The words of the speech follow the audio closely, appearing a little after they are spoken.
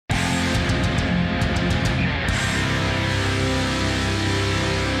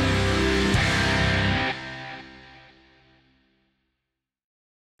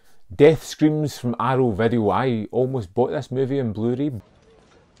Death screams from Arrow Video. I almost bought this movie on Blu-ray.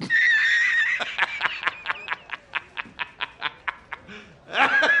 Are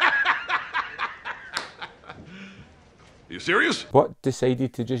you serious? But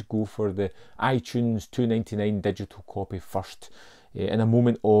decided to just go for the iTunes $2.99 digital copy first, in a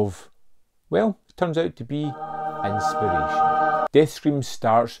moment of, well, turns out to be inspiration. Death Scream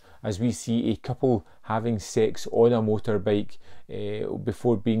starts as we see a couple having sex on a motorbike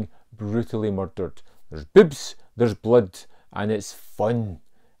before being brutally murdered. There's boobs, there's blood, and it's fun.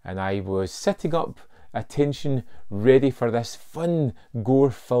 And I was sitting up, attention, ready for this fun,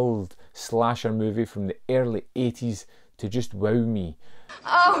 gore-filled slasher movie from the early 80s to just wow me.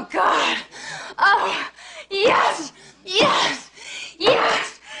 Oh God! Oh, yes! Yes!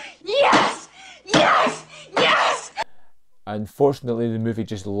 Yes! Yes! Yes! Yes! Unfortunately, the movie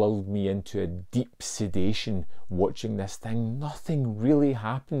just lulled me into a deep sedation watching this thing. Nothing really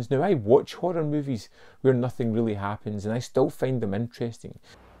happens. Now, I watch horror movies where nothing really happens, and I still find them interesting.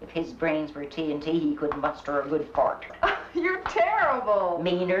 If his brains were TNT, he couldn't muster a good fart. You're terrible!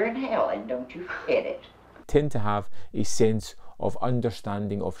 Meaner than hell, and don't you forget it. Tend to have a sense of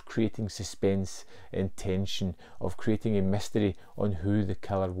understanding, of creating suspense and tension, of creating a mystery on who the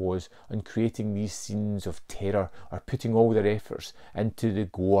killer was, and creating these scenes of terror, or putting all their efforts into the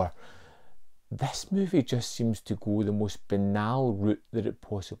gore. This movie just seems to go the most banal route that it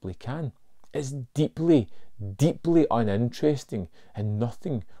possibly can. It's deeply, deeply uninteresting, and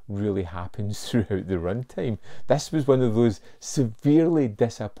nothing really happens throughout the runtime. This was one of those severely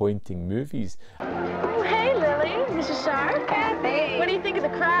disappointing movies. Oh, hey, Lily. Mrs. Sharp. Kathy! What do you think of the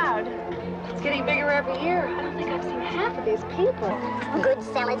crowd? It's getting bigger every year. I don't think I've seen half of these people. Good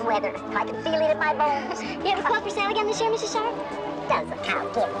solid weather. I can feel it in my bones. You have a club for sale again this year, Mrs. Sharp? Doesn't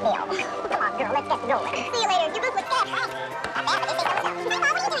count, give Bill. Come on, girl, let's get going. See you later. You both look good, right? Not bad, but they say so. What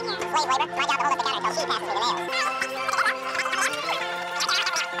are you doing here? Slave labor. My job to hold up the counter until she passes me the nails.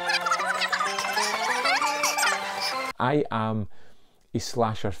 I am a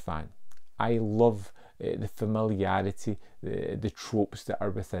slasher fan. I love the familiarity, the tropes that are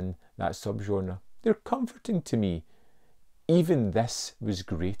within that subgenre. They're comforting to me. Even this was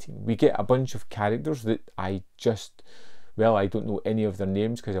grating. We get a bunch of characters that I just, well, I don't know any of their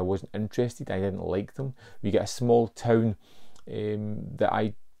names because I wasn't interested. I didn't like them. We get a small town that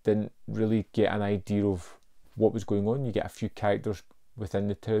I didn't really get an idea of what was going on. You get a few characters within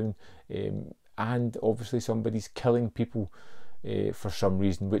the town, and obviously somebody's killing people for some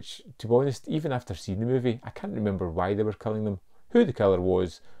reason, which, to be honest, even after seeing the movie, I can't remember why they were killing them, who the killer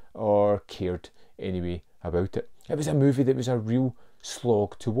was, or cared anyway about it. It was a movie that was a real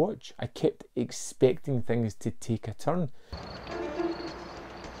slog to watch. I kept expecting things to take a turn.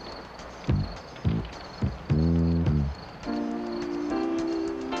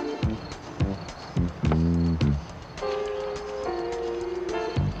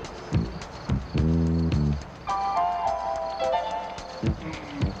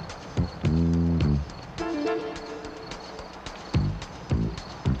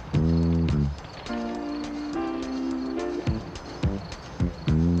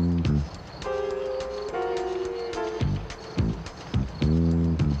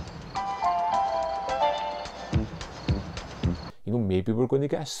 You know, maybe we're going to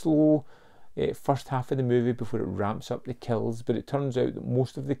get a slow first half of the movie before it ramps up the kills, but it turns out that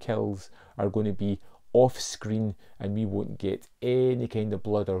most of the kills are going to be off screen and we won't get any kind of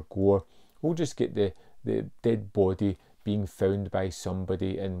blood or gore. We'll just get the dead body being found by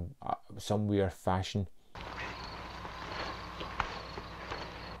somebody in some weird fashion.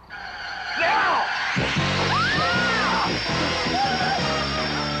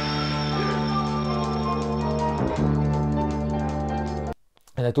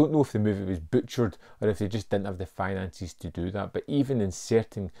 And I don't know if the movie was butchered or if they just didn't have the finances to do that, but even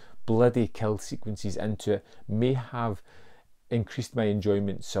inserting bloody kill sequences into it may have increased my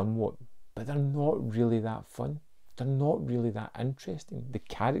enjoyment somewhat, but they're not really that fun. They're not really that interesting. The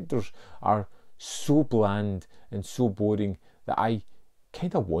characters are so bland and so boring that I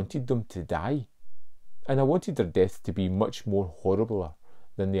kind of wanted them to die. And I wanted their death to be much more horribler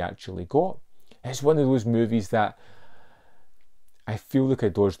than they actually got. It's one of those movies that I feel like I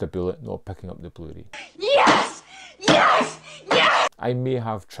dodged a bullet not picking up the Blu-ray. Yes! Yes! Yes! I may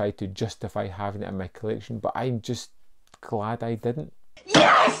have tried to justify having it in my collection, but I'm just glad I didn't.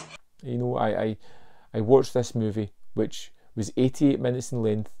 Yes! You know, I watched this movie, which was 88 minutes in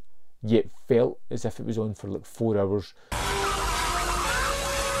length, yet felt as if it was on for like 4 hours.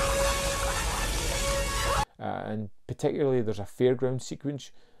 And particularly there's a fairground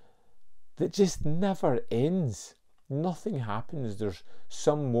sequence that just never ends. nothing happens. There's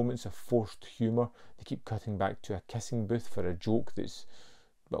some moments of forced humour. They keep cutting back to a kissing booth for a joke that's,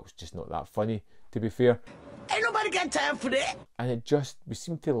 well, it's just not that funny, to be fair. Ain't nobody got time for that. And we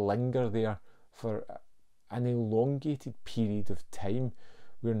seem to linger there for an elongated period of time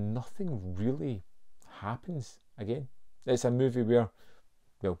where nothing really happens. Again, it's a movie where,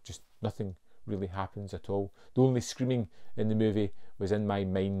 well, just nothing really happens at all. The only screaming in the movie was in my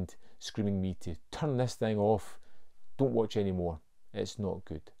mind, screaming me to turn this thing off, don't watch anymore, it's not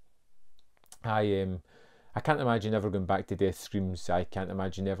good. I can't imagine ever going back to Death Screams. I can't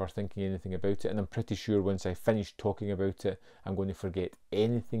imagine ever thinking anything about it, and I'm pretty sure once I finish talking about it, I'm going to forget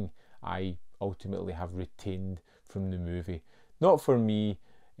anything I ultimately have retained from the movie. Not for me.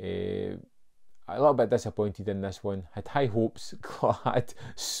 A little bit disappointed in this one. Had high hopes. Glad,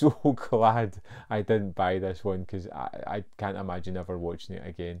 so glad I didn't buy this one, because I can't imagine ever watching it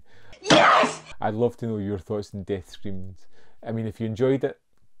again. Yes! I'd love to know your thoughts on Death Screams. I mean, if you enjoyed it,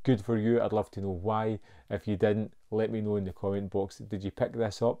 good for you. I'd love to know why. If you didn't, let me know in the comment box. Did you pick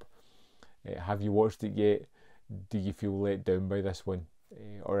this up? Have you watched it yet? Do you feel let down by this one?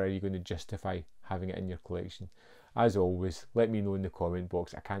 Or are you going to justify having it in your collection? As always, let me know in the comment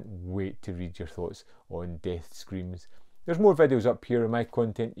box. I can't wait to read your thoughts on Death Screams. There's more videos up here of my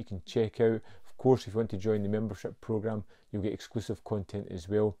content you can check out. Of course, if you want to join the membership program, you'll get exclusive content as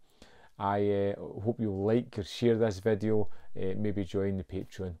well. I hope you'll like or share this video, maybe join the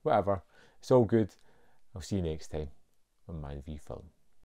Patreon, whatever. It's all good. I'll see you next time on Man v Film.